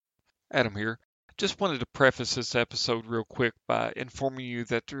Adam here. Just wanted to preface this episode real quick by informing you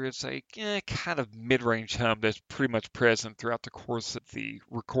that there is a kind of mid-range hum that's pretty much present throughout the course of the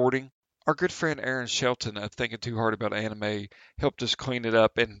recording. Our good friend Aaron Shelton, Thinking Too Hard About Anime, helped us clean it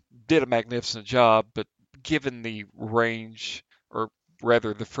up and did a magnificent job, but given the range, or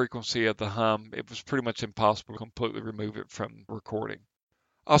rather the frequency of the hum, it was pretty much impossible to completely remove it from recording.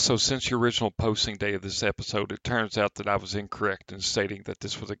 Also, since the original posting day of this episode, it turns out that I was incorrect in stating that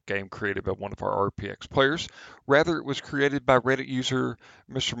this was a game created by one of our RPX players. Rather, it was created by Reddit user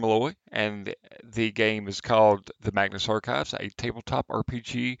Mr. Malloy, and the game is called The Magnus Archives, a tabletop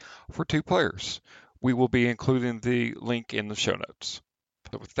RPG for 2 players. We will be including the link in the show notes.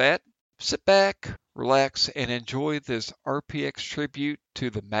 So with that, sit back, relax, and enjoy this RPX tribute to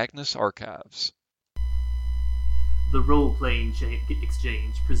the Magnus Archives. The Role-Playing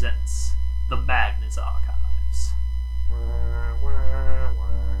Exchange presents the Magnus Archives.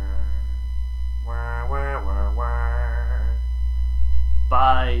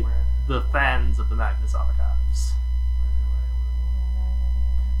 By the fans of the Magnus Archives.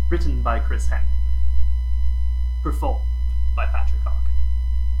 Written by Chris Hannon. Performed by Patrick Harkin.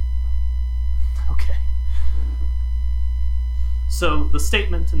 Okay. So, the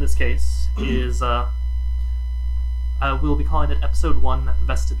statement in this case is, we'll be calling it Episode 1,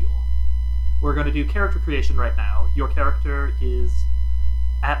 Vestibule. We're going to do character creation right now. Your character is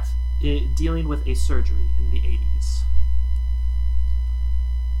dealing with a surgery in the 80s.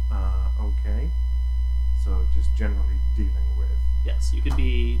 Okay. So just generally dealing with... Yes, you could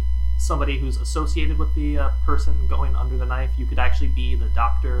be somebody who's associated with the person going under the knife. You could actually be the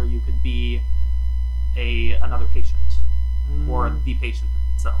doctor. You could be another patient. Or the patient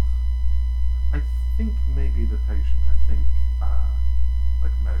itself. I think maybe the patient. I think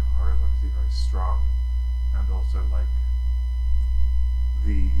like medical horror is obviously very strong, and also like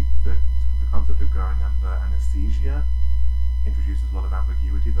the concept of going under anesthesia introduces a lot of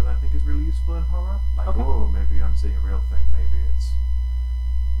ambiguity that I think is really useful in horror. Like, Okay. oh, maybe I'm seeing a real thing. Maybe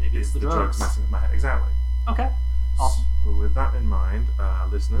it's the drugs. messing with my head. Exactly. Okay. Awesome. So with that in mind,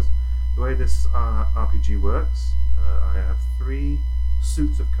 listeners, the way this RPG works, I have 3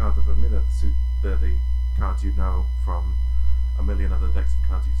 suits of cards of a minute. They're the cards you know from a million other decks of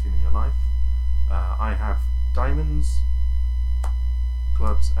cards you've seen in your life. I have diamonds,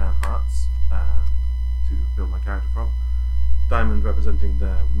 clubs, and hearts to build my character from. Diamond representing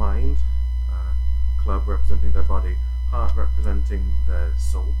their mind, club representing their body, heart representing their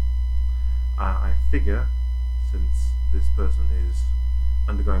soul. I figure, since this person is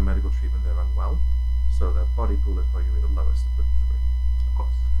undergoing medical treatment, they're unwell, so their body pool is probably going to be the lowest of the 3. Of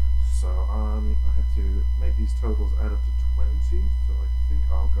course. So I have to make these totals add up to 20, so I think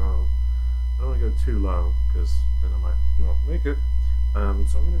I'll go... I don't want to go too low, because then I might not make it. So I'm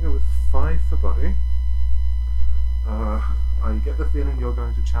going to go with 5 for body. I get the feeling you're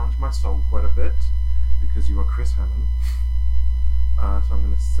going to challenge my soul quite a bit, because you are Chris Hammond. So I'm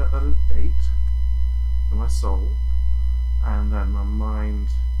going to set that at 8 for my soul, and then my mind,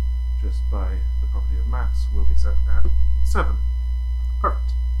 just by the property of maths, will be set at 7.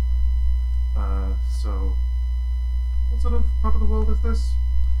 Perfect. So, what sort of part of the world is this?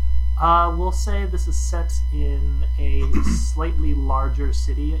 We'll say this is set in a slightly larger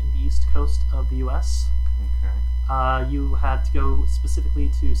city in the east coast of the U.S. Okay, You had to go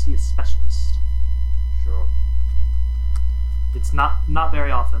specifically to see a specialist. sure. It's not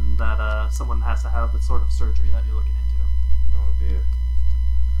very often that someone has to have the sort of surgery that you're looking into. Oh dear.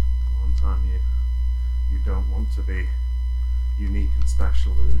 One time you don't want to be unique and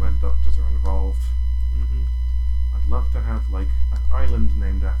special is when doctors are involved. Mm-hmm. I'd love to have like an island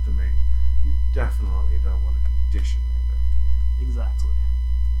named after me. You definitely don't want a condition named after you. Exactly.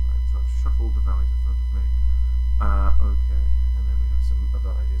 Right, so I've shuffled the values in front of me. Okay, and then we have some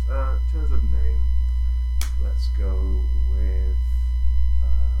other ideas. In terms of name, let's go with,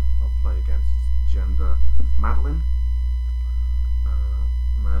 I'll play against gender, Madeline.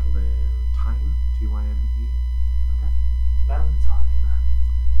 Madeline Tyne, Tyne. Okay. Valentine.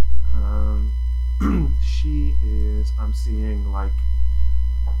 She is, I'm seeing like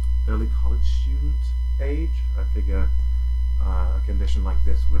early college student age. I figure a condition like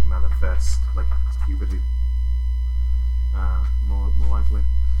this would manifest like puberty. More likely.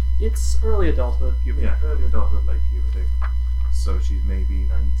 It's early adulthood, puberty. Yeah, early adulthood, late puberty. So she's maybe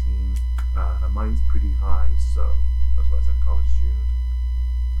 19. Her mind's pretty high, so that's why I said college student.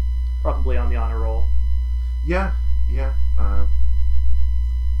 Probably on the honor roll. Yeah. But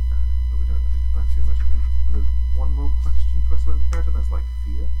we don't identify too much. I think there's one more question to ask about the character, that's like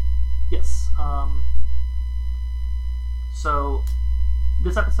fear. Yes. So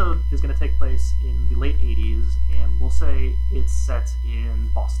This episode is going to take place in the late 80s, and we'll say it's set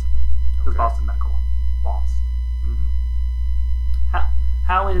in Boston. It's Okay. Boston Medical. Lost.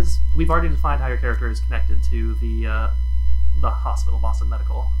 How is... We've already defined how your character is connected to the hospital, Boston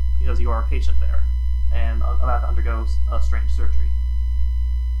Medical, because you are a patient there and about to undergo a strange surgery.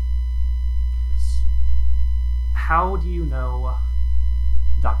 Yes. How do you know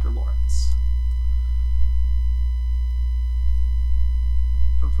Dr. Lawrence?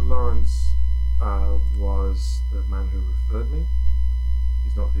 Dr. Lawrence was the man who referred me.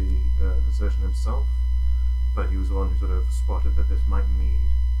 He's not the surgeon himself, but he was the one who sort of spotted that this might need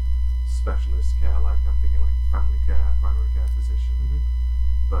specialist care, like I'm thinking like family care, primary care physician. Mm-hmm.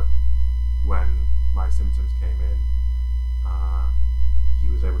 But when my symptoms came in, he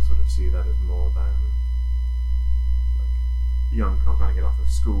was able to sort of see that as more than like young girl trying to get off of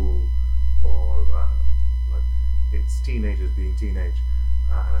school, or like it's teenagers being teenage.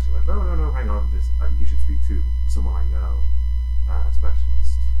 And actually went, no, hang on, this you should speak to someone I know, a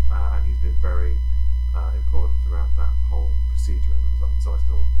specialist. And he's been very important throughout that whole procedure as a result.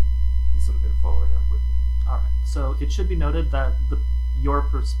 So he's sort of been following up with me. All right. So it should be noted that your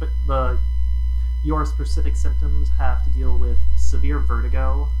specific symptoms have to deal with severe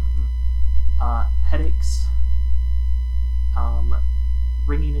vertigo, headaches,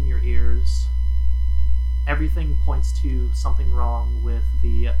 ringing in your ears. Everything points to something wrong with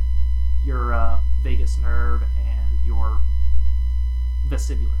your vagus nerve and your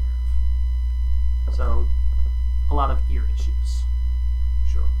vestibular nerve. So a lot of ear issues.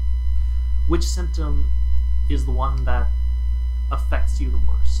 Sure. Which symptom is the one that affects you the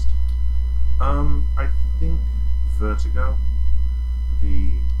worst? I think vertigo,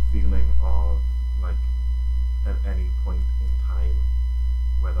 the feeling of like at any point in time,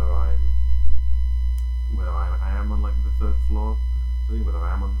 whether I am on like the third floor, whether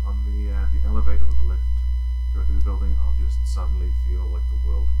I am on the elevator or the lift, go through the building, I'll just suddenly feel like the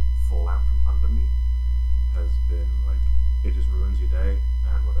world fall out from under me. Has been like, it just ruins your day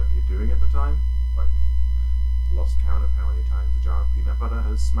and whatever you're doing at the time. Like, lost count of how many times a jar of peanut butter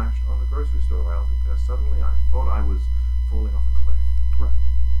has smashed on the grocery store aisle because suddenly I thought I was falling off a cliff. Right.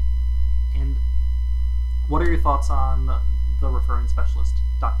 And what are your thoughts on the referring specialist,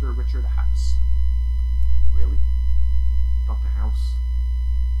 Dr. Richard House? Really? Dr. House?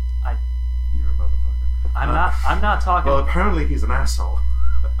 You're a motherfucker. I'm not talking. Well, apparently he's an asshole.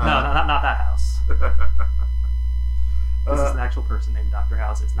 No, not that House. This is an actual person named Dr.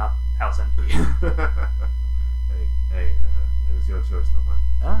 House. It's not House MD. hey, it was your choice, not mine.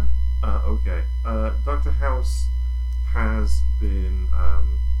 Okay. Dr. House has been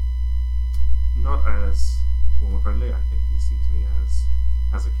not as warm friendly. I think he sees me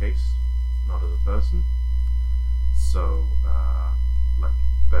as a case, not as a person. So, like,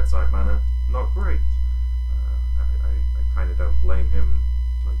 bedside manner, not great. I kind of don't blame him.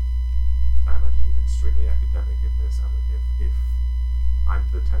 Like, I imagine he's extremely academic in this, and like, if I'm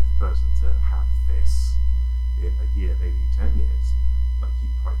the 10th person to have this in a year, maybe 10 years, like, he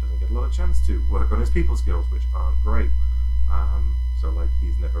probably doesn't get a lot of chance to work on his people skills, which aren't great. So, like,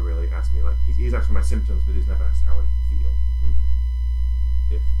 he's never really asked me, like, he's asked for my symptoms, but he's never asked how I feel. Mm-hmm.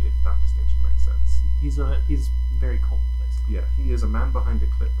 If that distinction makes sense. He's very cold, basically. Yeah, he is a man behind a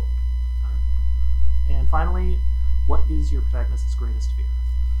clipboard. And finally, what is your protagonist's greatest fear?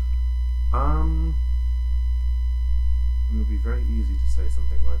 It would be very easy to say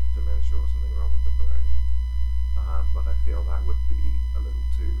something like dementia or something wrong with the brain, but I feel that would be a little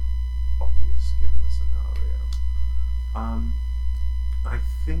too obvious given the scenario. I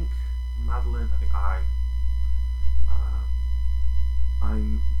think Madeline.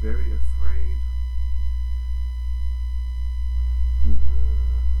 I'm very afraid.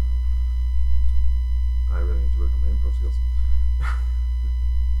 I really need to work on my improv skills.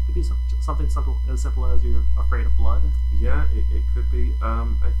 Could be something as simple as you're afraid of blood. Yeah, it could be.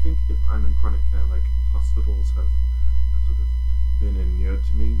 I think if I'm in chronic care, like, hospitals have sort of been inured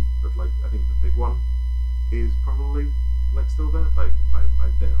to me, but like, I think the big one is probably like still there. Like,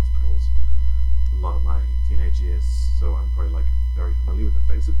 I've been in hospitals a lot of my teenage years, so I'm probably like very familiar with the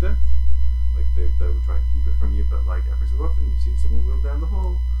face of death. Like, they will try and keep it from you, but like every so often you see someone wheeled down the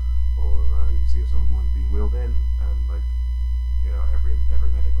hall, or you see someone being wheeled in, and like, you know, every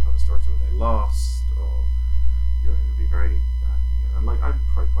medic will have a story of someone they lost, or, you know, it'll be very, and like, I'm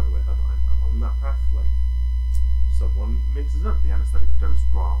probably quite aware that I'm on that path. Like, someone mixes up the anesthetic dose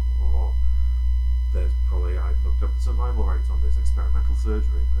wrong, or there's probably, I've looked up the survival rates on this experimental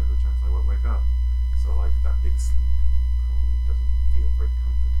surgery, but there's a chance I won't wake up. So like, that big sleep probably doesn't feel very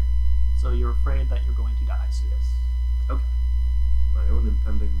comforting. So you're afraid that you're going to die soon. Yes. Okay. my own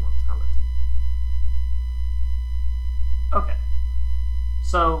impending mortality. Okay.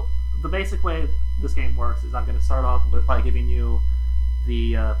 So the basic way this game works is I'm going to start off by giving you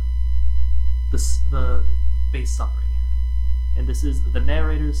the base summary, and this is the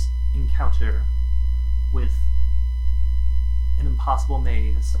narrator's encounter with an impossible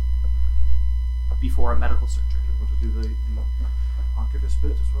maze before a medical surgery. Do you want to do the archivist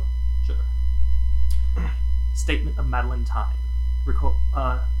bit as well? Sure. Statement of Madeline Tyne,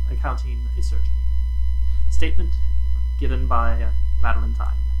 accounting a surgery. Statement given by Madeline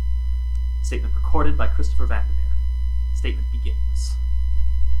Tyne. Statement recorded by Christopher Vandermeer. Statement begins.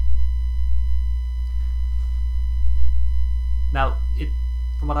 Now,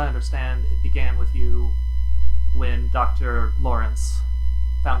 from what I understand, it began with you when Dr. Lawrence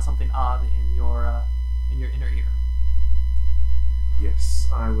found something odd in your inner ear. Yes,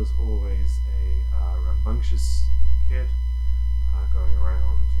 I was always a rambunctious kid, going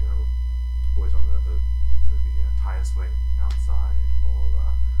around, always on the tire swing outside, or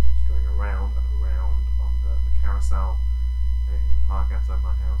just going around and around on the carousel in the park outside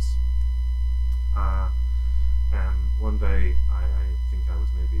my house. And one day, I think I was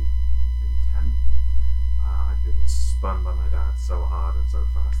maybe 10. I'd been spun by my dad so hard and so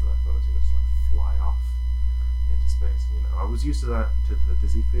fast that I thought I was going to just fly off into space. And, I was used to the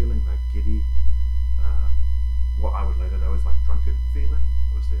dizzy feeling, that giddy, what I would later know as drunken feeling.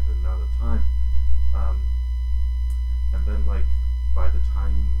 Obviously, I didn't know at the time. And then, by the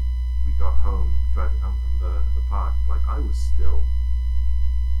time we got home, driving home from the park, I was still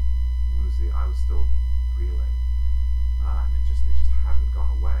woozy. I was still reeling, and it just hadn't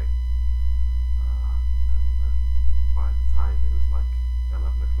gone away. And by the time it was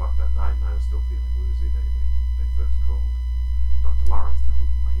 11 o'clock that night, and I was still feeling woozy, they first called Dr. Lawrence to have a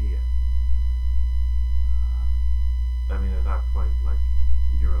look at my ear. At that point,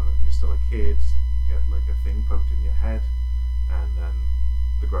 you're still a kid. You get a thing poked in your head, and then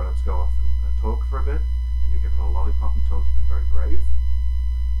the grown-ups go off and talk for a bit, and you're given a lollipop and told you've been very brave.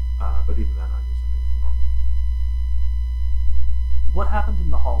 But even then, I knew something was wrong. What happened in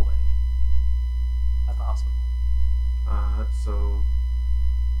the hallway at the hospital? So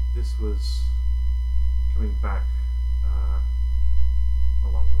this was coming back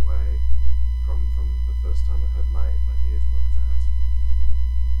along the way from the first time I had my ears looked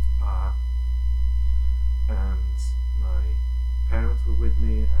at. And my parents were with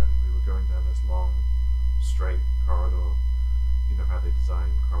me, and we were going down this long, straight corridor. You know how they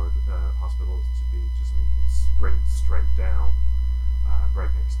design hospitals to be just something you can sprint straight down at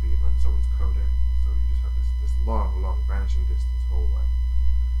breakneck speed when someone's coding. So you just have this long, vanishing distance hallway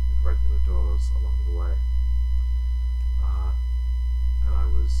with regular doors along the way. And I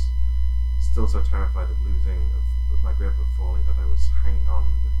was still so terrified of losing my grip, of falling, that I was hanging on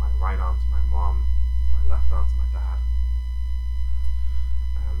with my right arm to my mom, my left arm to my dad.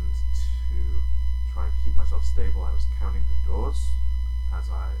 And to try and keep myself stable, I was counting the doors as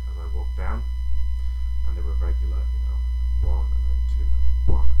I walked down, and they were regular, one and then two, and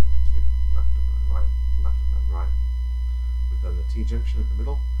then one and then two, left and then right, left and then right, with then the T-junction in the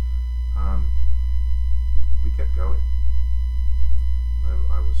middle. We kept going.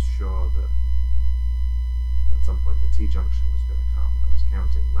 I was sure that at some point the T-junction was going to come, and I was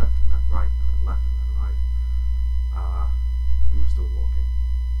counting left and then right, and then left and then right, and we were still walking.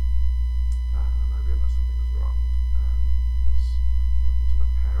 And I realized something was wrong, and was looking to my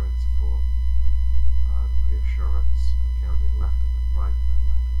parents for reassurance, and counting left and then right, and then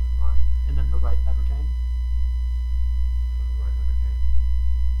left and then right. And then the right never came? And the right never came.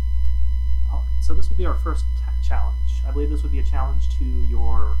 Alright, so this will be our first challenge. I believe this would be a challenge to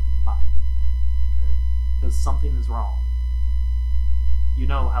your mind. Okay. Because something is wrong. You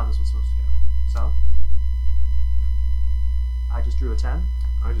know how this was supposed to go. So, I just drew a 10.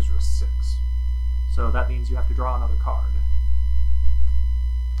 I just drew a 6. So that means you have to draw another card.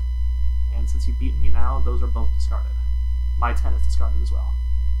 And since you've beaten me now, those are both discarded. My 10 is discarded as well.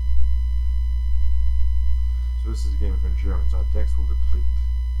 So this is a game of endurance. Our decks will deplete.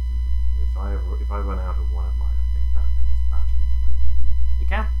 If I run out of one of mine, I think that ends badly for me. It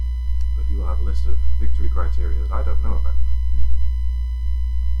can. But he will have a list of victory criteria that I don't know about.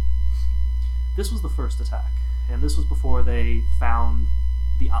 This was the first attack, and this was before they found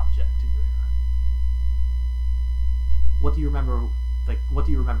the object in your ear. What do you remember? What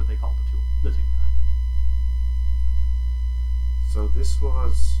do you remember they called the tumor? So this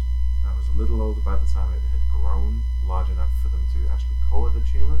was, I was a little older by the time it had grown large enough for them to actually call it a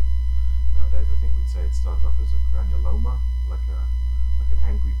tumor. Nowadays, I think we'd say it started off as a granuloma, like an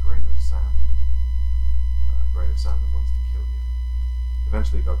angry grain of sand. brain of sand that wants to kill you.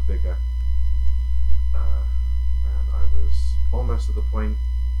 Eventually it got bigger, and I was almost at the point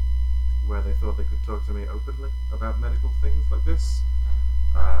where they thought they could talk to me openly about medical things like this.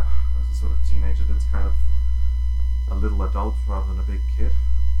 I was a sort of teenager that's kind of a little adult rather than a big kid.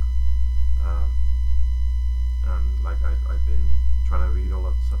 And like I'd been trying to read all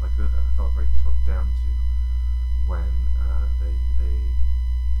of the stuff I could, and I felt very tucked down to when they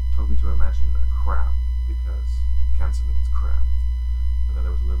told me to imagine a crab, because cancer means crab, and that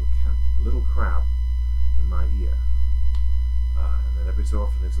there was a little crab in my ear, and then every so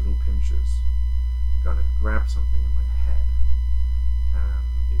often these little pinchers were going to grab something in my head, and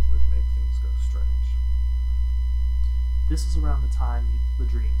it would make things go strange. This is around the time the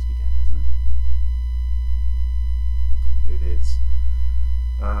dreams began, isn't it? It is.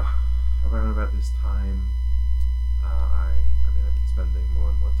 Around about this time, I've been spending more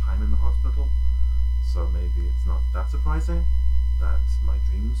and more time in the hospital, so maybe it's not that surprising that my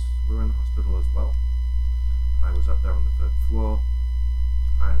dreams were in the hospital as well. I was up there on the 3rd floor.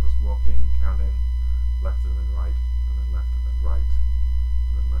 I was walking, counting left and then right, and then left and then right,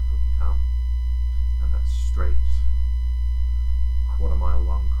 and then left wouldn't come, and that straight quarter-mile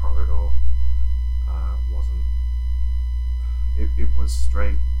long corridor wasn't. It was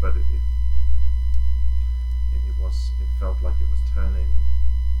straight, but it felt like it was turning,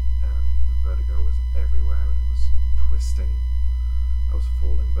 and the vertigo was everywhere, and it was twisting. I was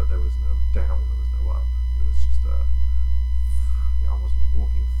falling, but there was no down, there was no up. It was just I wasn't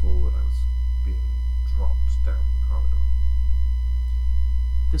walking forward, I was being dropped down the corridor.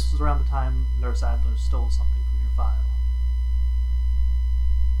 This was around the time Nurse Adler stole something from your file.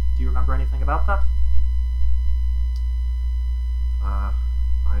 Do you remember anything about that?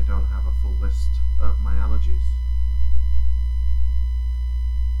 I don't have a full list of my allergies.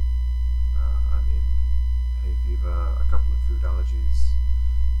 Hay fever, a couple of food allergies.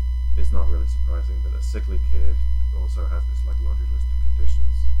 It's not really surprising that a sickly kid also has this like laundry list of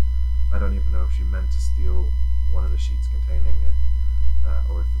conditions. I don't even know if she meant to steal one of the sheets containing it,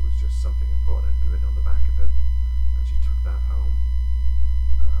 or if it was just something important had been written on the back of it, and she took that home.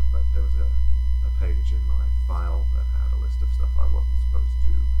 But there was a page in my file that had a list of stuff I wasn't supposed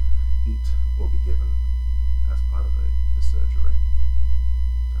to eat or be given as part of the surgery,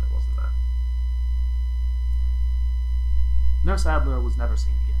 and it wasn't that. Nurse Adler was never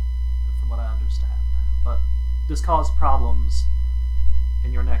seen again, from what I understand, but this caused problems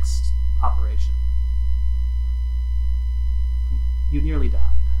in your next operation. You nearly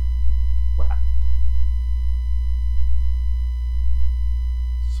died. What happened?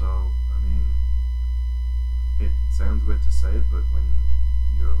 So, it sounds weird to say it, but when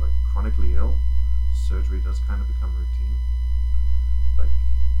you're like chronically ill, surgery does kind of become routine. Like,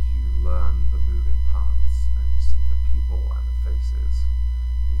 you learn the moving parts, and you see the people and the faces,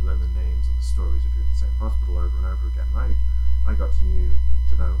 and you learn the names and the stories if you're in the same hospital over and over again. I got to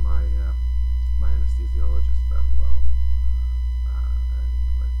know my anesthesiologist fairly well, and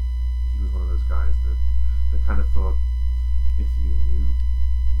like he was one of those guys that kind of thought if you knew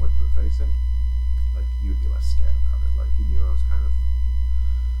what you were facing, like you'd be less scared about it. Like he knew I was kind of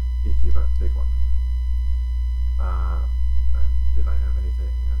icky about the big one. And did I have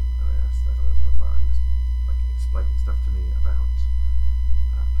anything? And I asked, I thought it was on the file. He was like explaining stuff to me about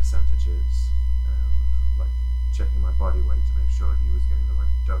percentages and like checking my body weight to make sure he was getting the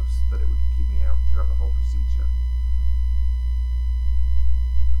right dose that it would keep me out throughout the whole procedure.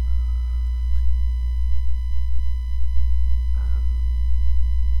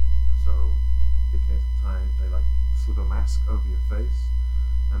 So it came to time they like slip a mask over your face,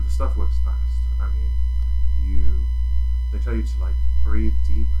 and the stuff works fast. They tell you to like breathe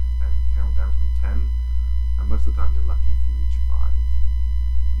deep and count down from 10, and most of the time you're lucky if you reach 5.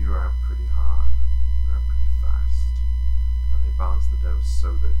 You're out pretty hard, you're out pretty fast, and they balance the dose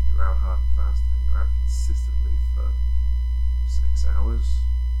so that you're out hard and fast, and you're out consistently for 6 hours,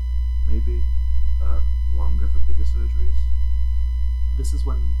 maybe, longer for bigger surgeries.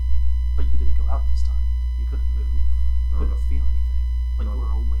 But you didn't go out this time. You couldn't move. You couldn't feel anything. But you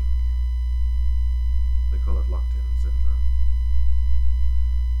were awake. They call it locked-in syndrome.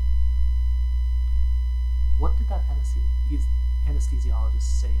 What did that anesthesiologist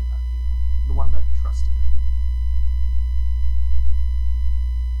say about you? The one that you trusted?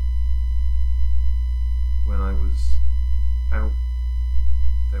 When I was out,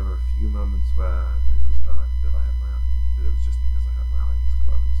 there were a few moments where it was dark, but it was just because I had my eyes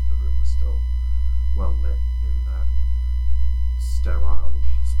closed. The room was still well lit in that sterile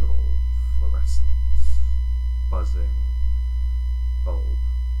hospital fluorescent buzzing bulb,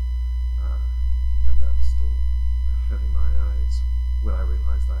 and that was still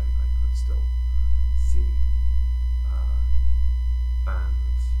I could still see.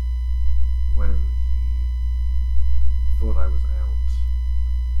 And when he thought I was out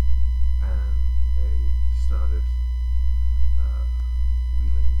and they started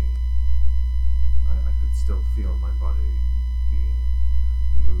wheeling me, I could still feel my body being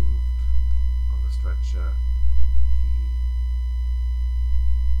moved on the stretcher. He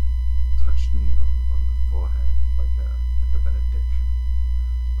touched me on the forehead like a benediction,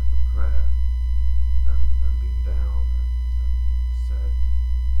 like a prayer, and leaned down and said,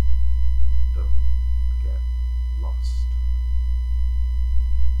 "Don't get lost."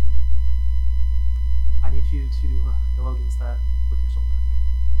 I need you to go against that with your soul back.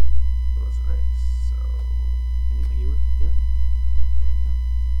 Well, it's an ace, so Anything you were good? There you go.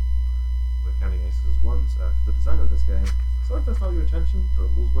 we're counting aces as ones. For the designer of this game, sorry if that's not your intention, the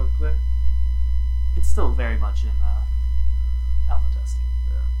rules weren't clear. It's still very much in alpha testing.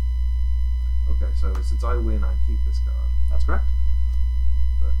 Yeah. Okay, so since I win, I keep this card, That's correct.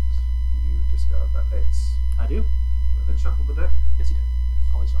 but you discard that ace. I do. Do I then shuffle the deck? Yes, you do.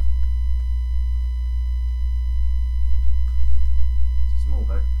 Always shuffle. It's a small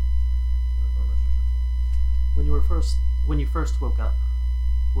deck. Not much to shuffle. When you first woke up,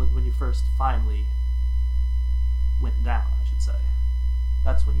 when you first finally went down, I should say,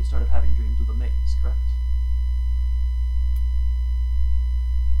 that's when you started having dreams of the maze, correct?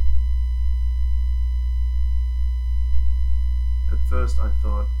 At first, I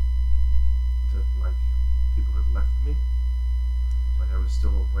thought that, like, people had left me. Like, I was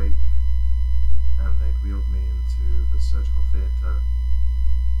still awake, and they'd wheeled me into the surgical theatre,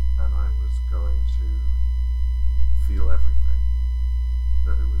 and I was going to feel everything.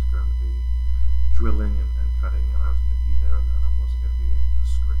 That it was going to be drilling and cutting, and I was going to be there, and I wasn't going to be able to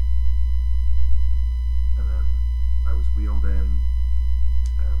scream. And then I was wheeled in,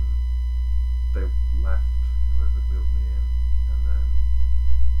 and they left, whoever had wheeled me in, and then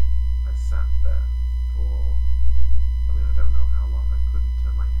I sat there for, I don't know how long. I couldn't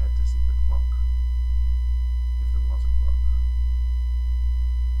turn my head to see the clock, if there was a clock.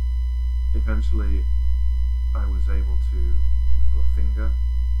 Eventually, I was able to wiggle a finger,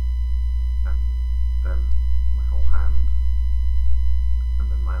 and then my whole hand, and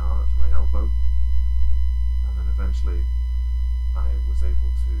then my arm up to my elbow, and then eventually I was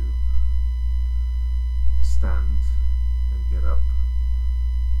able to stand and get up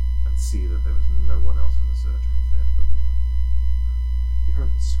and see that there was no one else in the surgical theatre but me. You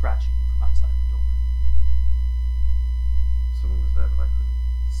heard the scratching from outside the door. Someone was there, but I couldn't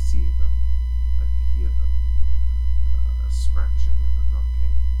see them. I could hear them. Scratching and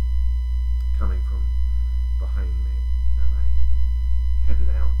knocking coming from behind me, and I headed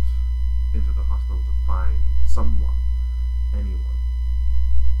out into the hospital to find someone, anyone,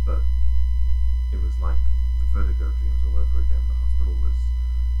 but it was like the vertigo dreams all over again. The hospital was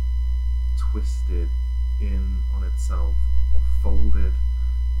twisted in on itself or folded,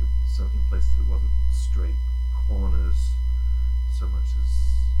 in places it wasn't straight corners so much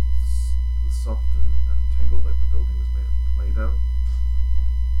as soft and tangled, like the building was made of Play-Doh.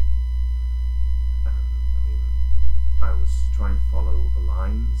 And I was trying to follow the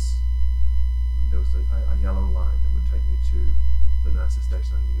lines. There was a yellow line that would take me to the nurse's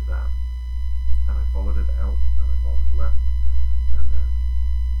station. I knew that, and I followed it out, and I followed it left, and then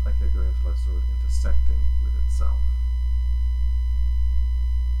I kept going until I saw it intersecting with itself.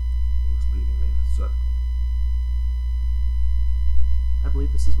 It was leading me in a circle. I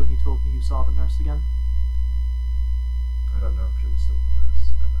believe this is when you told me you saw the nurse again. I don't know if she was still the nurse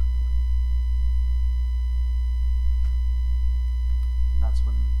at that point. And that's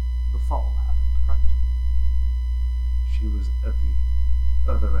when the fall happened, correct? She was at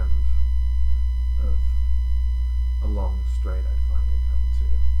the other end of a long straight I'd finally come to.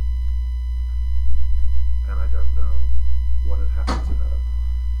 And I don't know what had happened to her.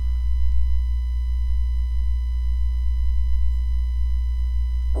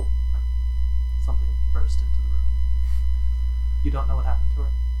 Something burst into the room. You don't know what happened to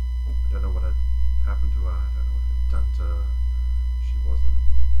her? I don't know what had happened to her. I don't know what had been done to her. She wasn't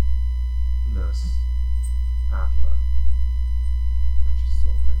Nurse Adler. And she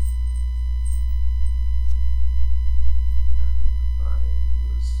saw me. And I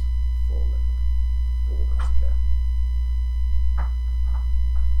was falling forwards again.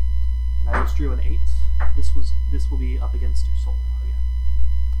 And I just drew an 8. This will be up against your soul again.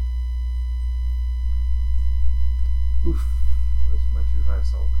 Oof. Those are my 2 high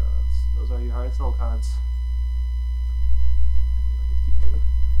soul cards. Those are your high soul cards. I believe I get to keep moving.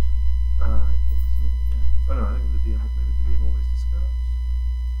 I think so. Yeah. Oh no, I think maybe the DM always discards.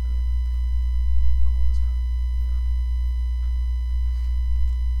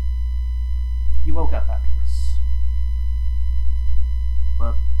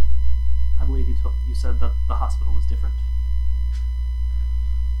 said that the hospital was different.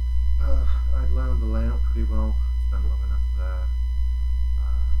 I'd learned the layout pretty well. Spent long enough there.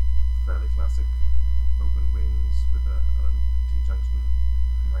 Fairly classic open wings with a T-junction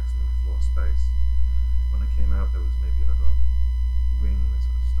maximum floor space. When I came out, there was maybe another wing that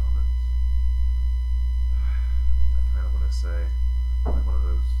sort of started. I kind of want to say like one of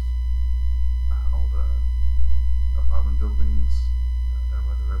those older apartment buildings down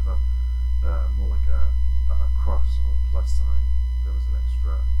by the river. More like a cross or a plus sign. There was an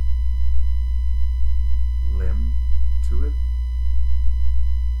extra limb to it.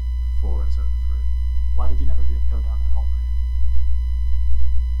 4 instead of 3. Why did you never go down that hallway?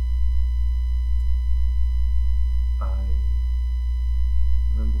 I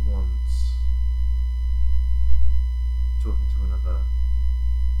remember once talking to another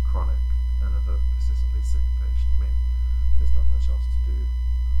persistently sick patient. I mean, there's not much else to do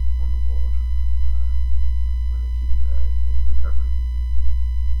on the ward when they keep you there in recovery.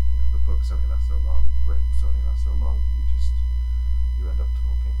 You know, the books only last so long, the grapes only last so long. You end up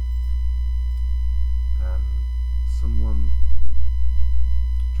talking. And someone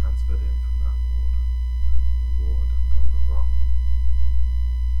transferred in from that ward, the ward on the wrong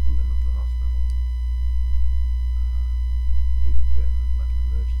limb of the hospital. He'd been like an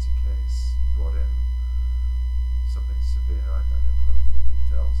emergency case, brought in something severe. I never got the full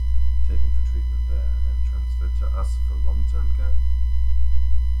details. Taken for treatment there, and then transferred to us for long-term care.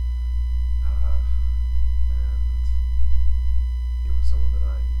 And it was someone that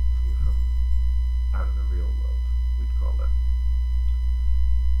I knew from out in the real world, we'd call it.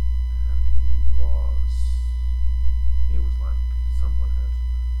 And it was like someone had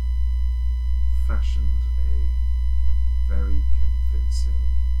fashioned a very convincing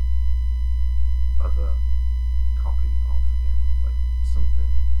other copy of him, like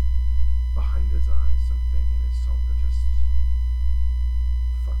something behind his eyes, something in his soul that just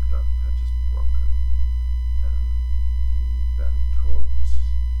fucked up, had just broken, and he barely talked.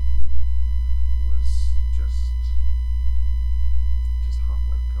 He was just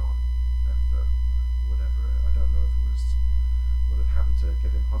halfway gone after whatever. I don't know if it was what had happened to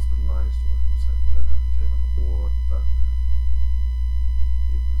get him hospitalized or if it was what had happened to him on the ward, but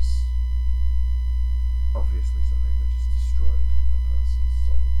it was obviously something that just destroyed a person's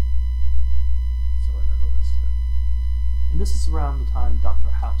soul. So I never risked it. And this is around the time Dr.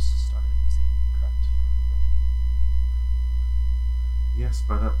 House started seeing you, correct? Yes,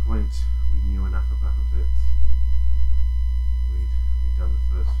 by that point we knew enough about it. We'd done the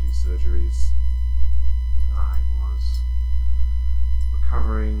first few surgeries. I was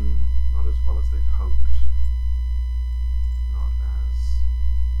recovering, not as well as they'd hoped, not as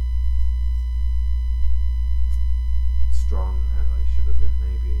strong as I should have been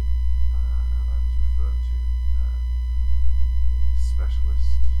maybe, and I was referred to a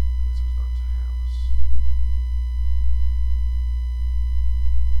specialist, and this was Dr. House.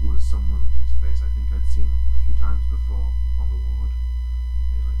 He was someone whose face I think I'd seen a few times before on the ward.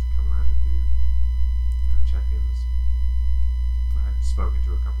 They'd like to come around and do, check-ins. I had spoken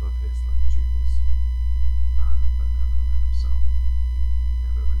to a couple of his juniors, but never the man himself. He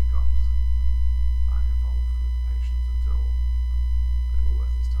never really got involved with patients until they were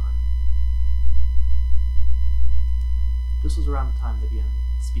worth his time. This was around the time they began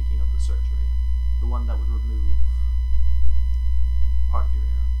speaking of the surgery, the one that would remove part of your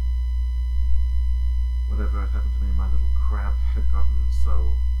ear. Whatever had happened to me, my little crab had gotten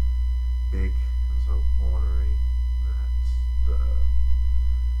so big and so ornery that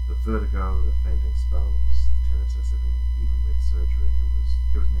the vertigo, the fainting spells, the tinnitus, even with surgery, it was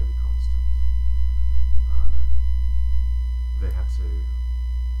nearly constant. They had to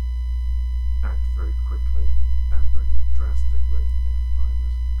act very quickly and very drastically if I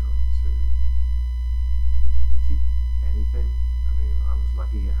was going to keep anything. I mean, I was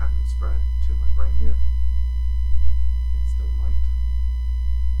lucky it hadn't spread to my brain yet. It still might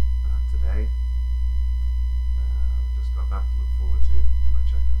today. I've just got that to look forward to in my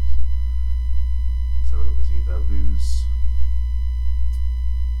checkups. So it was either lose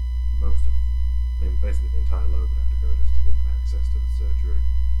basically the entire lobe would have to go just to give access to the surgery,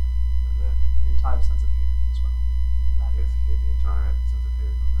 and then Your entire sense of hearing as well. In that ear. basically the entire sense of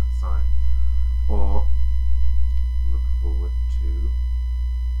hearing on that side, or look forward to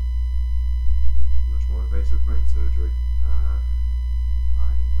much more invasive brain surgery.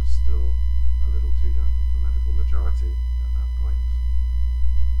 I was still a little too young for medical majority at that point.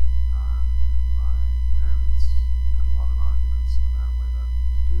 My parents had a lot of arguments about whether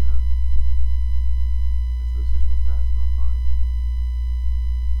to do that, because the decision was theirs, not mine.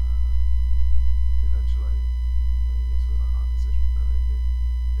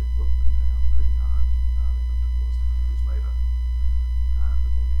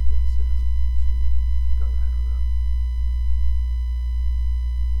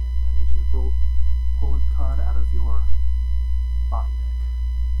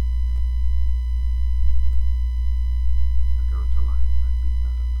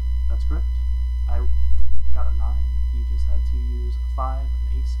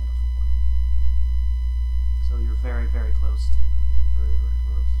 niece and a 4. So you're very, very close to. I am very, very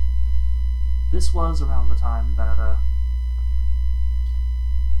close. This was around the time that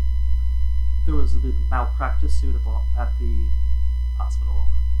there was the malpractice suit at the hospital.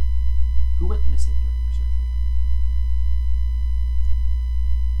 Who went missing during your surgery?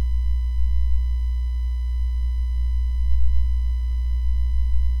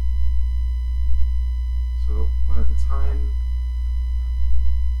 So by the time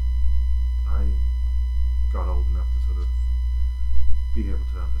I got old enough to sort of be able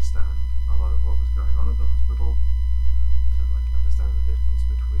to understand a lot of what was going on at the hospital, to like understand the difference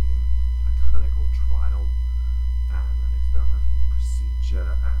between a clinical trial and an experimental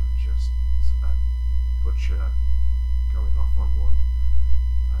procedure and just a butcher going off on one.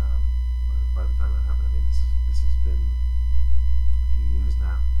 By the time that happened, I mean this has been a few years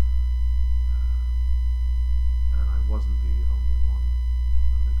now, and I wasn't the only one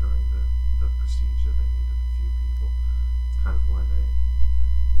undergoing the procedure. They needed a few people. It's kind of why they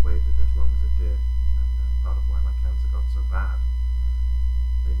waited as long as it did, and part of why my cancer got so bad.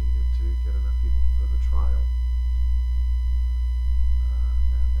 They needed to get enough people for the trial.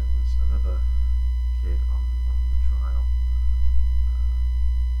 And there was another kid on the trial.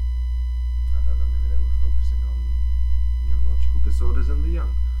 I don't know, maybe they were focusing on neurological disorders in the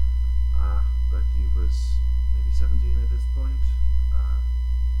young. But he was maybe 17 at this point. His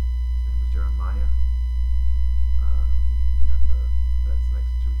name was Jeremiah. We had the beds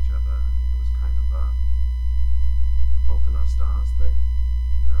next to each other. I mean, it was kind of a fault in our stars thing.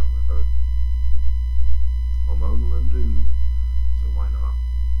 You know, we're both hormonal and doomed, so why not,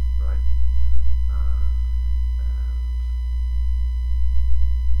 right? And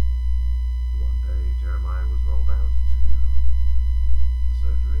one day Jeremiah was rolled out to the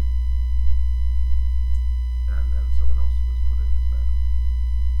surgery, and then someone else was put in his bed.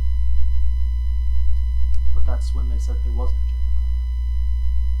 But that's when they said there was no Jeremiah.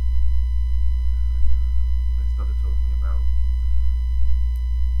 They started talking about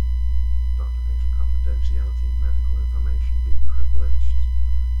doctor-patient confidentiality and medical information being privileged.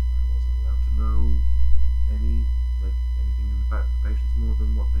 I wasn't allowed to know anything about the patients more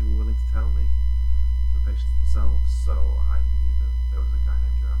than what they were willing to tell me, the patients themselves. So I knew that there was a guy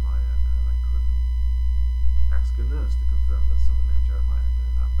named Jeremiah, and I couldn't ask a nurse to confirm that someone named Jeremiah had been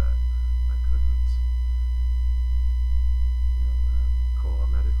in that bed. I couldn't, call a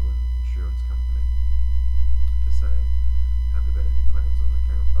medical insurance company to say, have there been any claims on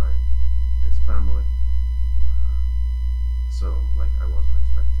account by this family? So, I wasn't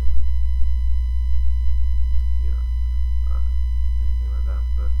expecting, anything like that.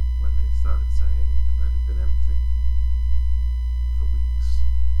 But when they started saying the bed had been empty for weeks,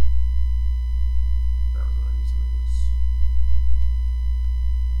 that was when I knew something was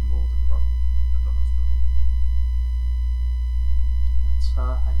more than wrong at the hospital. That's,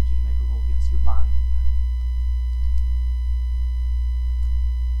 I need you to make a roll against your mind.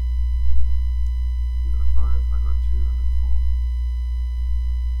 You got a 5, I got a 2 and a 4.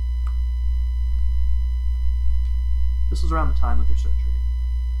 This was around the time of your surgery,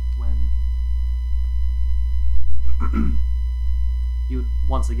 when you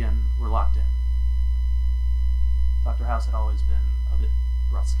once again were locked in. Dr. House had always been a bit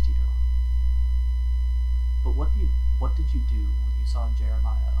brusque to you. But what did you do when you saw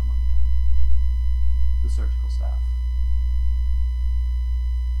Jeremiah among the surgical staff?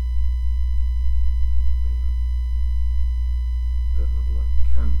 I mean, there's not a lot you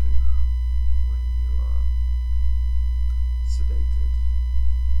can do when you are sedated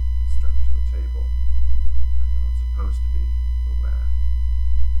and strapped to a table and you're not supposed to be aware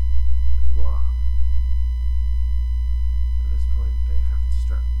that you are. At this point, they have to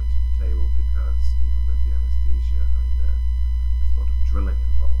strap me to the table because even with the anesthesia, I mean, there's a lot of drilling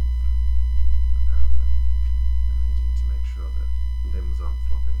involved, apparently, and they need to make sure that limbs aren't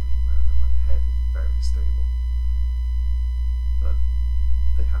flopping anywhere and that my head is very stable. But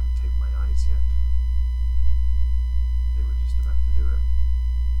they hadn't taped my eyes yet. They were just about to do it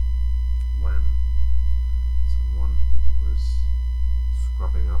when someone was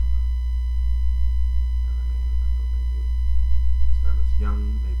scrubbing up, and I mean, I thought maybe this guy was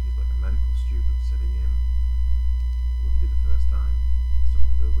young, maybe he's like a medical student sitting in. It wouldn't be the first time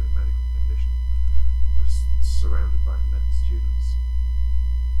someone with a weird medical condition was surrounded by med students.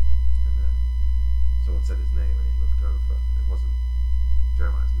 And then someone said his name and he looked over, and it wasn't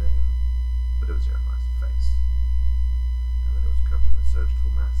Jeremiah's name, but it was Jeremiah's face. And then it was covered in a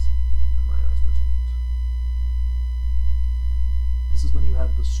surgical mask, and my eyes were taped. This is when you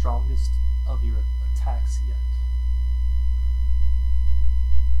had the strongest of your attacks yet.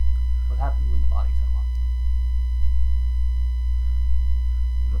 happened when the body fell on you?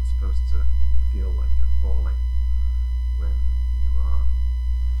 You're not supposed to feel like you're falling when you are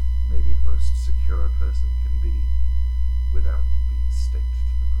maybe the most secure a person can be without being staked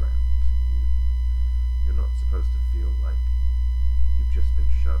to the ground. You're not supposed to feel like you've just been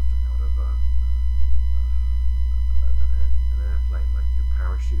shoved out of an airplane, like you're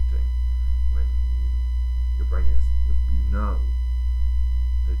parachuting when your brain is, you know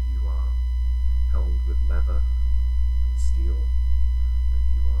that you are held with leather and steel, that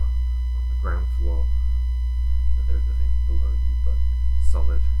you are on the ground floor, that there's nothing below you but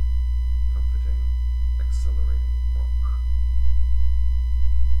solid, comforting, accelerating rock.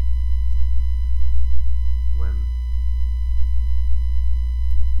 When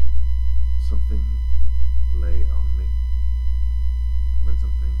something lay on me, when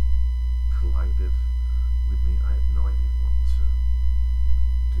something collided with me, I had no idea what to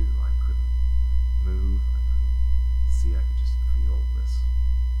do. I couldn't move, I couldn't see, I could just feel this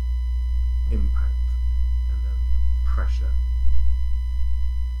impact and then pressure.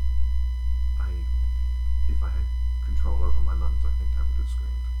 If I had control over my lungs, I think I would have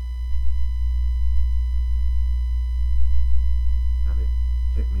screamed. And it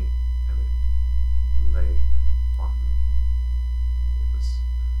hit me and it lay on me. It was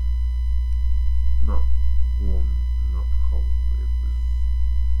not warm, not cold. It was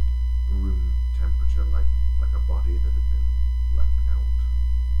room temperature, like a body that had been left out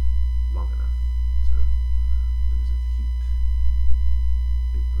long enough to lose its heat.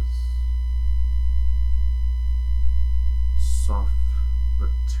 It was soft but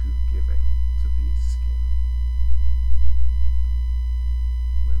too giving to be skin.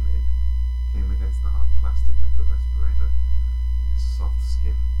 When it came against the hard plastic of the respirator, this soft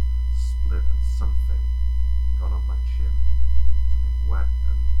skin split and something got on my chin, something wet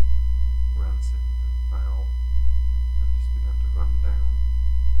and rancid and foul, and just began to run down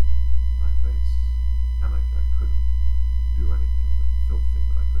my face. And I couldn't do anything. It felt filthy,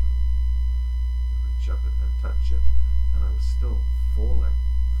 but I couldn't reach up and touch it. And I was still falling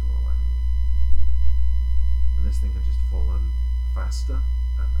for all I knew. And this thing had just fallen faster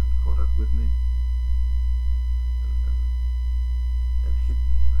and caught up with me and hit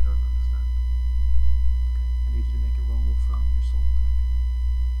me. I don't understand. Okay. I need you to make a roll from your soul deck.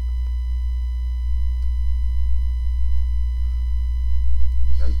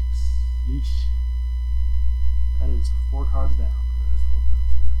 Yikes. Yeesh. That is 4 cards down. That is 4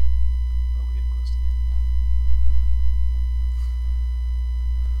 cards down. Oh, we're getting close to the end.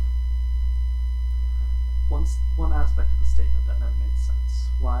 One aspect of the statement that never made sense.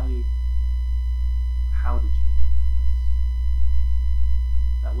 How did you get away from this?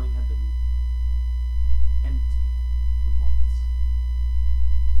 That wing had been empty for months.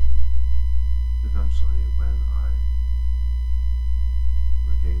 Eventually, when I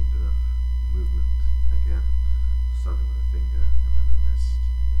regained enough movement again, starting with a finger and then a wrist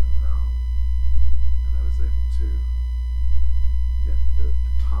and then an arm, and I was able to get the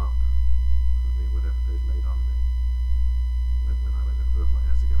top off of me, whatever they laid on me. When I was over my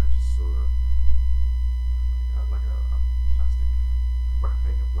eyes again, I just saw like a plastic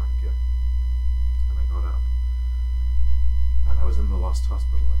wrapping, a blanket, and I got up, and I was in the Lost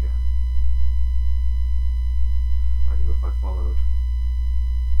Hospital again. I knew if I followed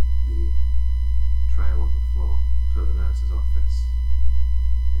the trail on the floor to the nurse's office,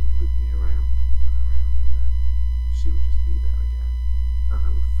 it would loop me around, and then she would just be there again, and I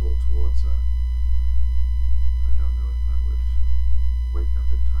would fall towards her. I don't know if I would wake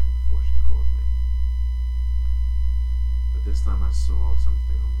up in time before she caught me. But this time I saw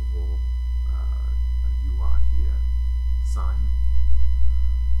something on the wall, a "You are here" sign,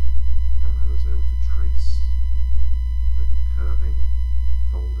 and I was able to trace the curving,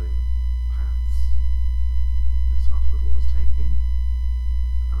 folding paths this hospital was taking,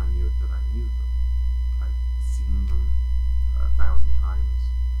 and I knew that I knew them. I'd seen them 1,000 times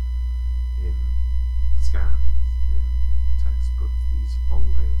in scans, in textbooks. These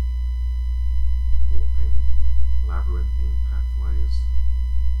folding, warping, labyrinthine pathways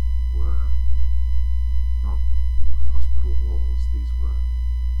were not hospital walls. These were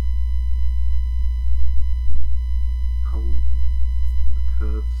the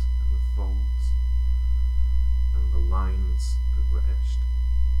curves and the folds and the lines that were etched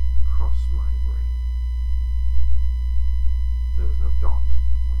across my brain. There was no dot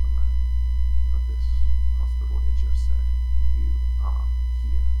on the map of this hospital. It just said, "You are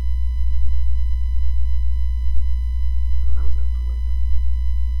here." And then I was able to wake up.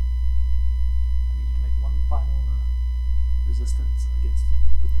 I need you to make one final resistance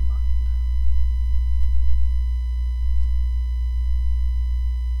with your mind.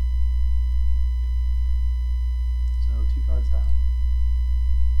 cards down.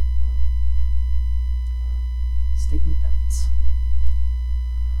 Statement ends.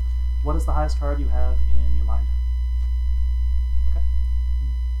 What is the highest card you have in your mind? Okay.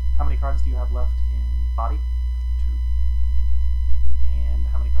 How many cards do you have left in body? 2. And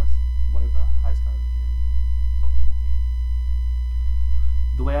how many cards? What are the highest cards in your soul?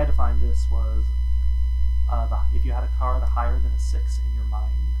 8. The way I defined this was if you had a card higher than a 6 in your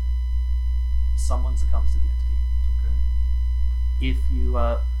mind, someone succumbs to the entity. Okay. If you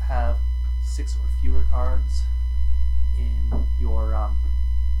have 6 or fewer cards in your,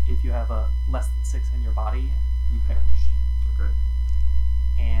 if you have a less than 6 in your body, you perish. Okay.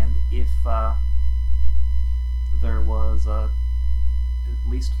 And if there was at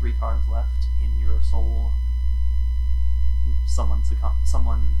least 3 cards left in your soul,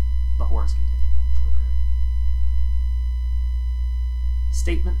 the horrors continue. Okay. The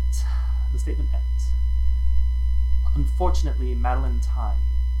statement ends. Unfortunately, Madeline Tyne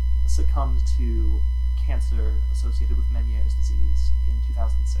succumbed to cancer associated with Meniere's disease in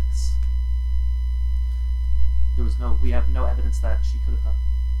 2006. We have no evidence that she could have done.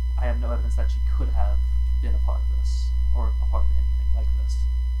 I have no evidence that she could have been a part of this or a part of anything like this.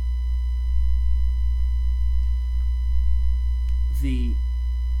 The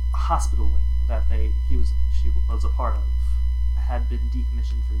hospital wing that she was a part of had been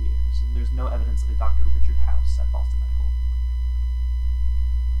decommissioned for years, and there's no evidence of a Dr. Richard House at Boston Medical.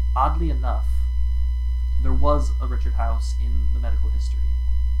 Oddly enough, there was a Richard House in the medical history.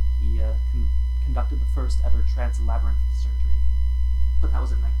 He conducted the first ever translabyrinth surgery, but that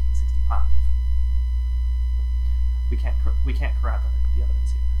was in 1965. We can't corroborate the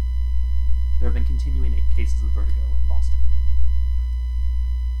evidence here. There have been continuing cases of vertigo in Boston.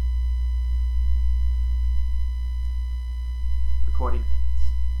 Recording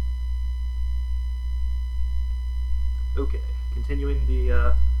ends. Okay, continuing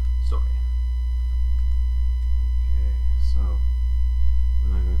the story. Okay, so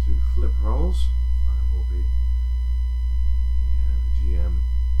we're now going to flip roles. I will be the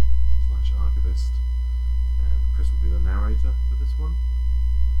GM/archivist, and Chris will be the narrator for this one.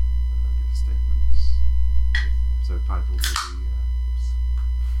 Give statements. The episode title will be. Oops.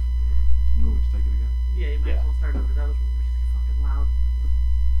 Do you want me to take it again? Yeah, you might as well start over. That was really fucking loud.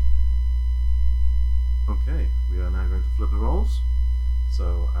 Okay, we are now going to flip the roles.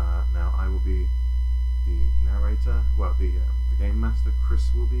 So now I will be the narrator. Well, the game master,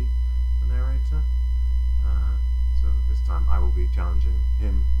 Chris, will be the narrator. So this time I will be challenging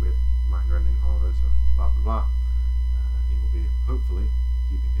him with mind-rending horrors of blah blah blah. He will be hopefully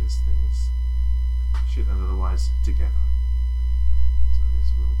keeping his things shit and otherwise together. So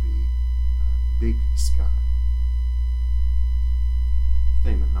this will be Big Sky.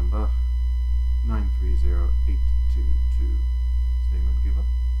 Statement number 930822. Statement giver.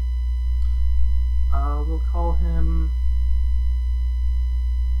 We'll call him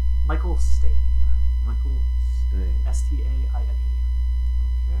Michael Stain. Michael Stain. Staine. Okay.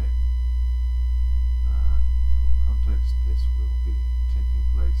 For context, this will be taking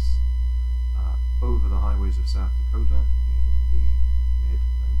place over the highways of South Dakota in the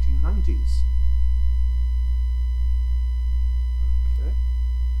mid-1990s. Okay.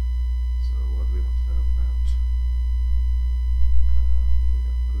 So what do we want to know about? Here we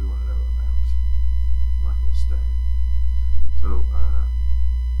go. What do we want to know about Michael Stain? So,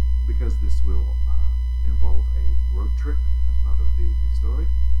 because this will involve a road trip as part of the story,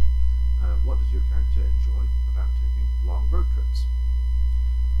 what does your character enjoy about taking long road trips?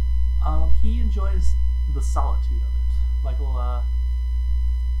 He enjoys the solitude of it. Michael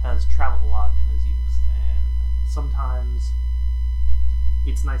has traveled a lot in his youth, and sometimes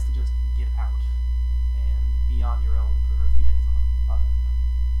it's nice to just get out and be on your own for a few days on end.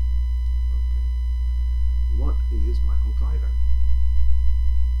 Okay. What is Michael driving?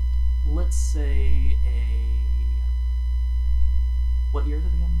 Let's say what year is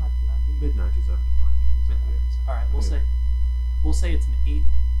it again? 1990? Mid-90s, I have to find exactly. All right, we'll Yeah. say it's a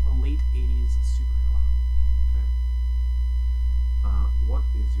late 80s Subaru. Okay. What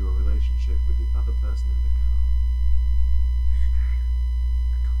is your relationship with the other person in the car?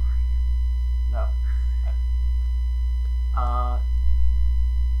 No.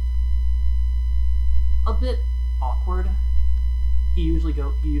 A bit awkward. He usually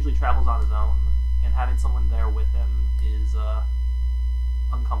travels on his own, and having someone there with him is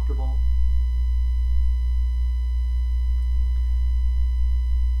uncomfortable.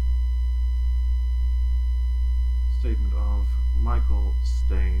 Statement of Michael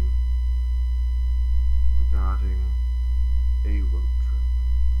Stain regarding a road trip.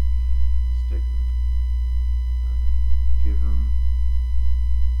 Okay. Statement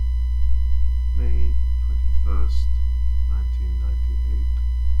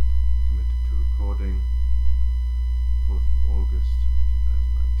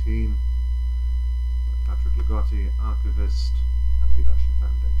Party Archivist at the Usher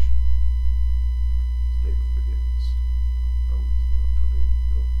Foundation. Statement begins. Bonus, we want to do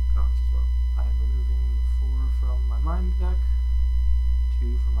your cards as well. I am removing 4 from my mind deck,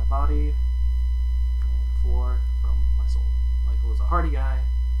 2 from my body, and 4 from my soul. Michael is a hardy guy,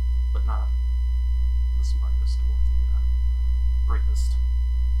 but not the smartest or the bravest.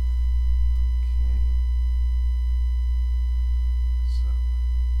 Okay. So,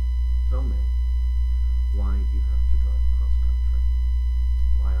 tell me why you have to drive cross country.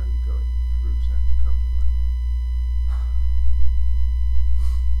 Why are you going through South Dakota right now?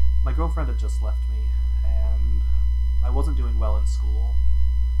 My girlfriend had just left me, and I wasn't doing well in school,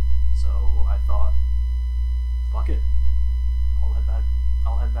 so I thought, fuck it.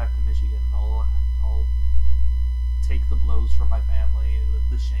 I'll head back to Michigan. I'll take the blows from my family,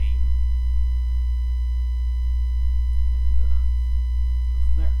 the shame, and go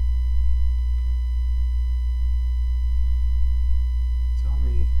from there. Tell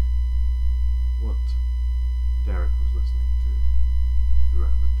me what Derek was listening to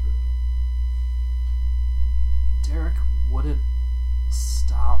throughout the journey. Derek wouldn't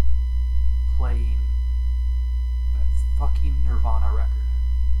stop playing that fucking Nirvana record.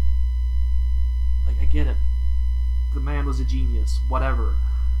 Like, I get it. The man was a genius, whatever.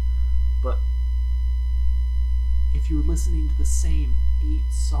 But if you're listening to the same 8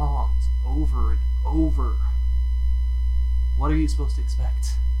 songs over and over, what are you supposed to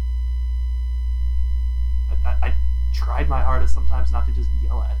expect? I tried my hardest sometimes not to just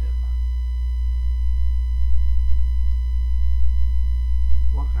yell at him.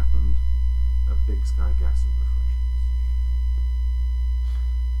 What happened at Big Sky Gas and Refreshments?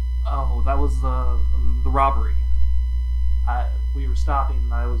 Oh, that was the robbery. We were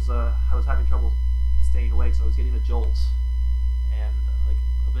stopping. I was having trouble staying awake, so I was getting a jolt and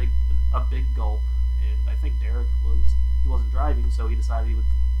like a big gulp. And I think Derek wasn't driving, so he decided he would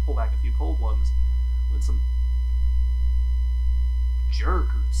pull back a few cold ones. When some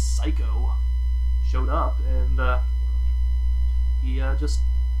jerk or psycho showed up, and he just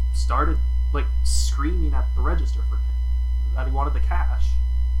started like screaming at the register for that he wanted the cash.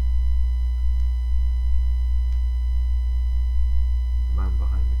 The man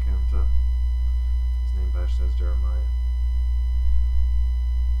behind the counter, his name badge says Jeremiah.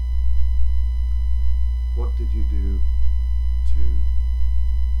 What did you do to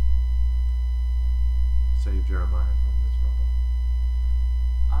save Jeremiah from this robber?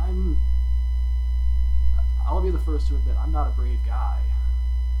 I'll be the first to admit I'm not a brave guy,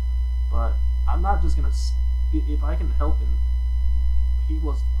 but I'm not just gonna. If I can help him, he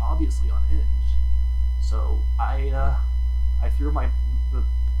was obviously unhinged, so I threw the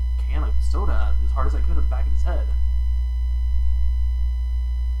can of soda as hard as I could at the back of his head.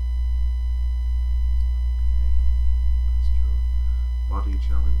 Okay, that's your body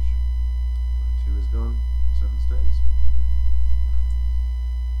challenge. My 2 is gone. 7 stays.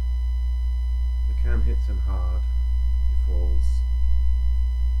 The can hits him hard. He falls.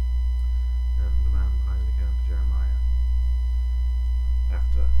 And the man behind the counter, Jeremiah,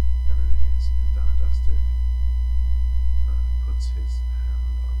 after everything is done and dusted, puts his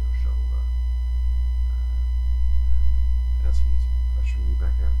hand on your shoulder. And as he's ushering you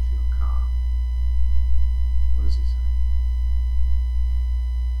back out to your car, what does he say?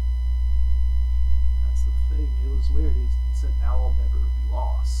 That's the thing. It was weird. He said, "Now I'll never be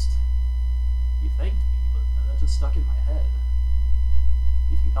lost." He thanked me, but that just stuck in my head.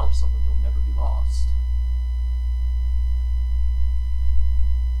 If you help someone, you'll never be lost.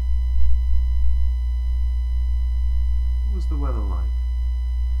 What was the weather like?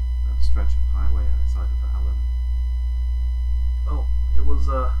 That stretch of highway outside of Allen. Oh, it was,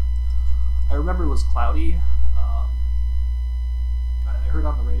 I remember it was cloudy. I heard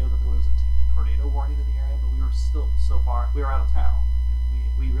on the radio that there was a tornado warning in the area, but we were still so far. We were out of town.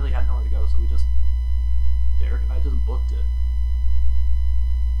 And we really had nowhere to go, so Derek and I just booked it.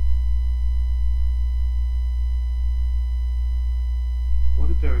 What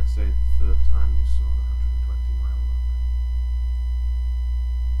did Derek say the third time you saw the 120-mile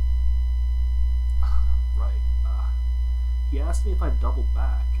mark? Right. He asked me if I'd double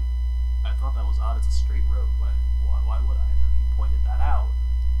back. I thought that was odd. It's a straight road. Why would I? And then he pointed that out.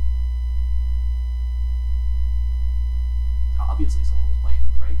 Obviously, someone was playing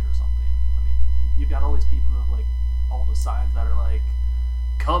a prank or something. I mean, you've got all these people who have like all the signs that are like,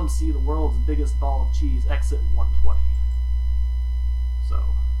 "Come see the world's biggest ball of cheese. Exit 120."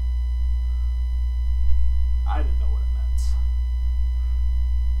 So, I didn't know what it meant.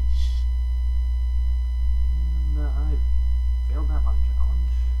 Yeesh. And I failed that mind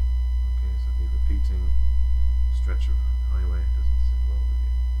challenge. Okay, so he's repeating stretch of highway doesn't sit well with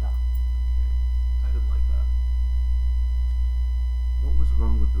you. No, Okay. I didn't like that. What was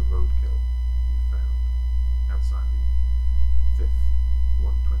wrong with the roadkill you found outside the 5th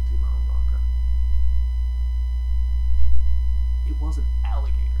 120-mile marker? It was an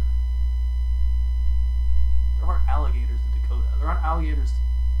alligator. There aren't alligators in Dakota. There aren't alligators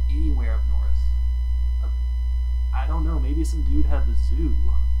anywhere up north. I don't know, maybe some dude had the zoo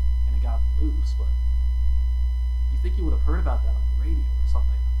and it got loose, but you think you would have heard about that on the radio or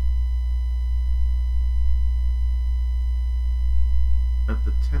something. At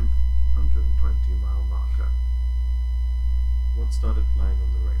the 10th 120-mile marker, what started playing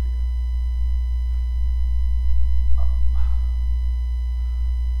on the radio?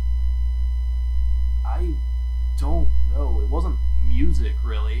 I don't know. It wasn't music,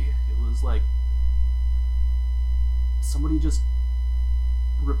 really. It was like somebody just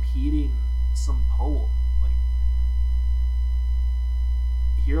repeating some poem. Like,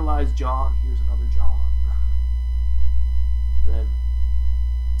 here lies John, here's another John. Then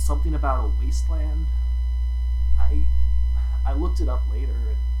something about a wasteland. I looked it up later,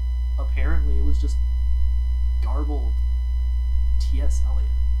 and apparently it was just garbled T.S. Eliot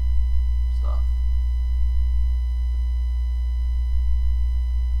stuff.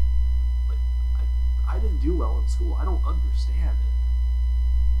 Like, I didn't do well in school. I don't understand it.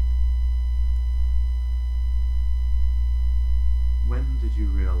 When did you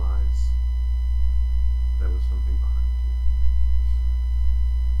realize there was something behind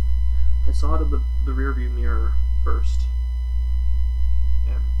you? I saw it in the rearview mirror first,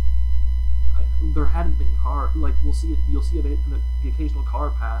 and there hadn't been cars. Like, you'll see the occasional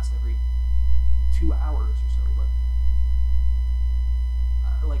car pass every 2 hours or so, but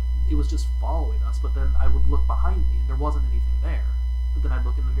like, it was just following us. But then I would look behind me, and there wasn't anything there. But then I'd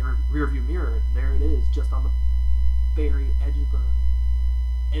look in the rearview mirror, and there it is, just on the very edge of the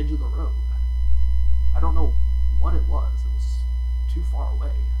road. I don't know what it was. It was too far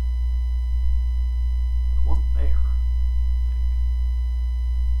away. It wasn't there, I think.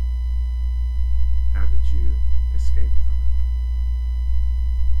 How did you escape from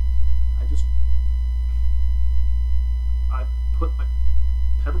I put my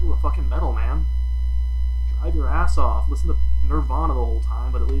pedal to the fucking metal, man. Drive your ass off. Listen to Nirvana the whole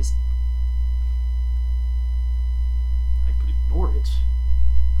time, but at least I could ignore it. it?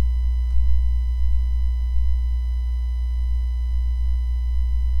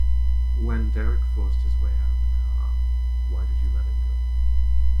 When Derek forced his way out of the car, why did you let him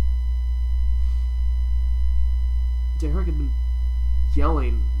go? Derek had been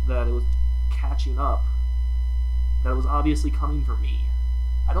yelling that it was catching up, that it was obviously coming for me.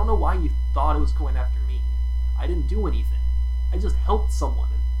 I don't know why you thought it was going after me. I didn't do anything. I just helped someone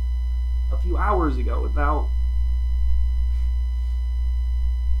a few hours ago, and now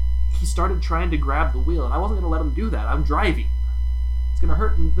he started trying to grab the wheel, and I wasn't going to let him do that. I'm driving. It's going to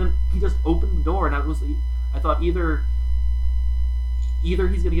hurt. And then he just opened the door, and I thought either he's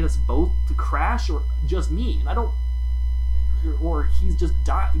going to get us both to crash or just me, and I don't, or he's just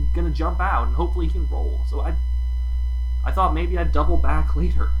going to jump out, and hopefully he can roll. So I thought maybe I'd double back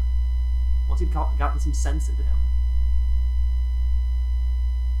later, once he'd gotten some sense into him.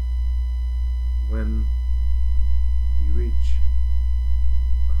 When you reach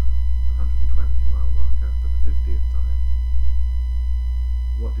the 120-mile marker for the 50th time,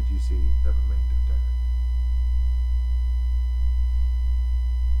 what did you see that remained of Derek?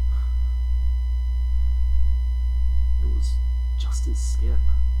 It was just his skin.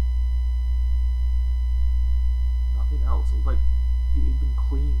 Nothing else. It was like he'd been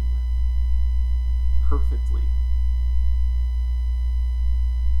cleaned perfectly.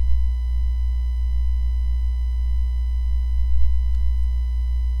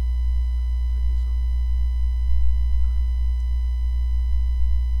 Take your soul.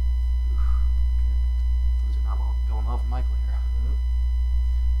 Okay. These are not long going well for Michael here. Well,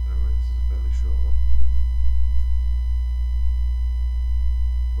 don't worry, this is a fairly short one.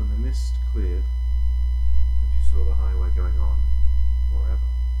 When the mist cleared and you saw the highway going on forever,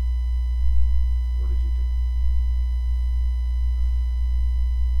 what did you do?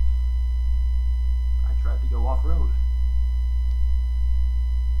 I tried to go off-road.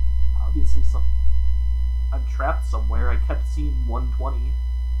 Obviously I'm trapped somewhere. I kept seeing 120.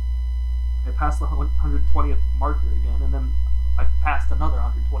 I passed the 120th marker again, and then I passed another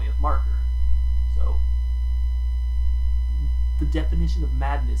 120th marker. So the definition of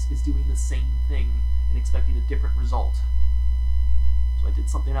madness is doing the same thing and expecting a different result. So I did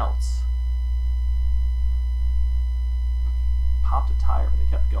something else. Popped a tire, but it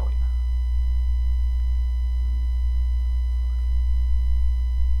kept going.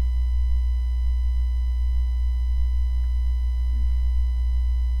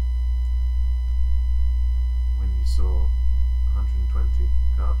 20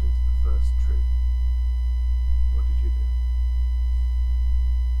 carved into the first tree. What did you do?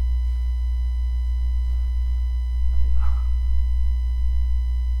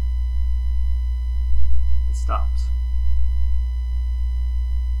 I stopped.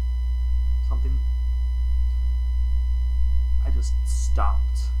 Something. I just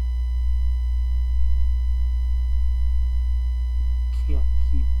stopped. You can't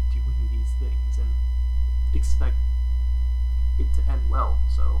keep doing these things and expect it to end well,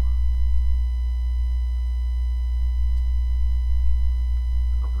 so.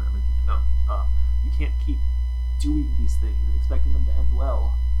 I'm gonna keep it up. You can't keep doing these things and expecting them to end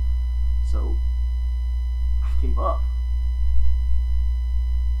well, so I gave up.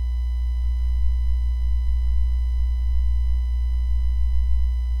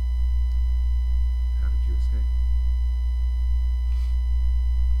 How did you escape?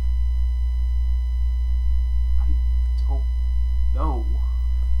 I don't know.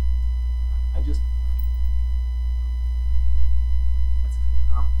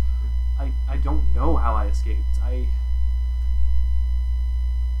 I don't know how I escaped. I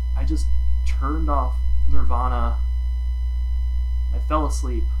just turned off Nirvana. I fell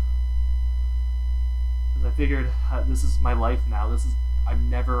asleep because I figured this is my life now. I'm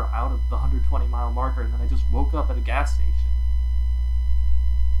never out of the 120-mile marker, and then I just woke up at a gas station.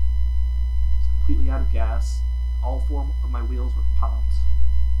 I was completely out of gas. All 4 of my wheels were popped.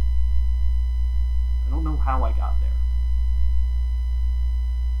 I don't know how I got there.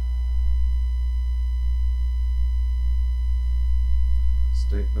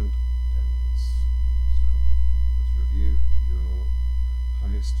 Statement ends. So let's review your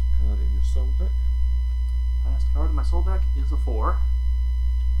highest card in your soul deck. Highest card in my soul deck is a 4.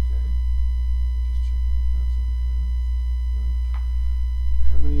 Okay. We'll just check how many cards I have. Right.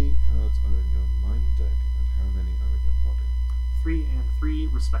 How many cards are in your mind deck and how many are in your body? 3 and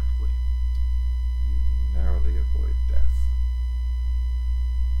 3 respectively. You narrowly avoid death.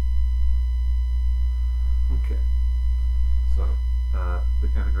 Okay. So, the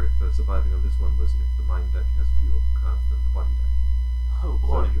category for surviving on this one was if the mind deck has fewer cards than the body deck. Oh So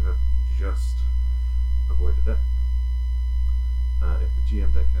boy. you have just avoided death. If the GM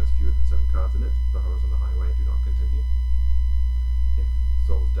deck has fewer than 7 cards in it, the horrors on the highway do not continue. If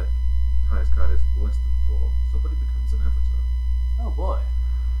Soul's deck highest card is less than 4, somebody becomes an avatar. Oh boy.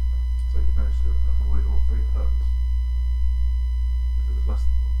 So you managed to avoid all 3 of those. If it was less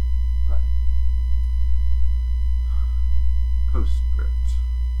than 4. Right. Postscript.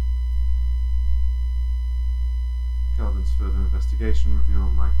 Calvin's further investigation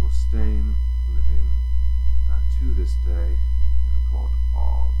revealed Michael Stain living to this day in a part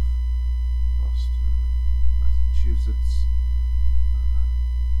of Boston, Massachusetts.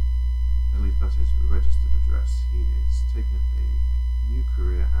 At least that's his registered address. He is taking up a new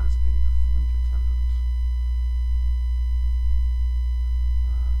career as a flight attendant.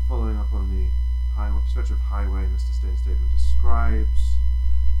 Following up on the stretch of highway Mr. Stain's statement describes,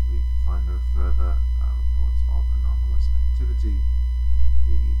 we can find no further reports of anomalous activity.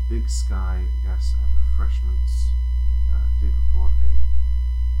 The Big Sky Gas and Refreshments did report a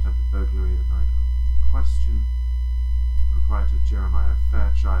attempted burglary the night of question. Proprietor Jeremiah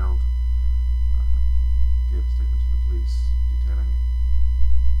Fairchild gave a statement to the police detailing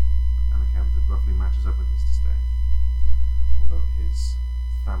an account that roughly matches up with Mr. Stain, although his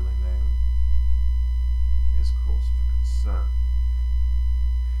family name is cause for concern.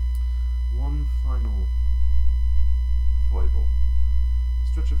 One final foible. The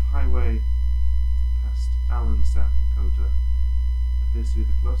stretch of highway past Allen, South Dakota appears to be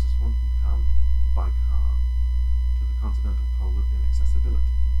the closest one can come by car to the continental pole of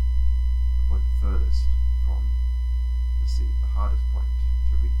inaccessibility, the point furthest from the sea, the hardest point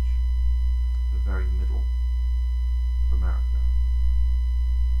to reach, the very middle of America.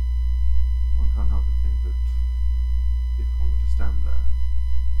 One can't help but think that if one were to stand there,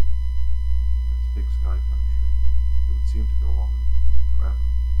 it's big sky country, it would seem to go on forever.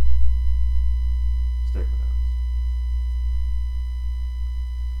 Statement out.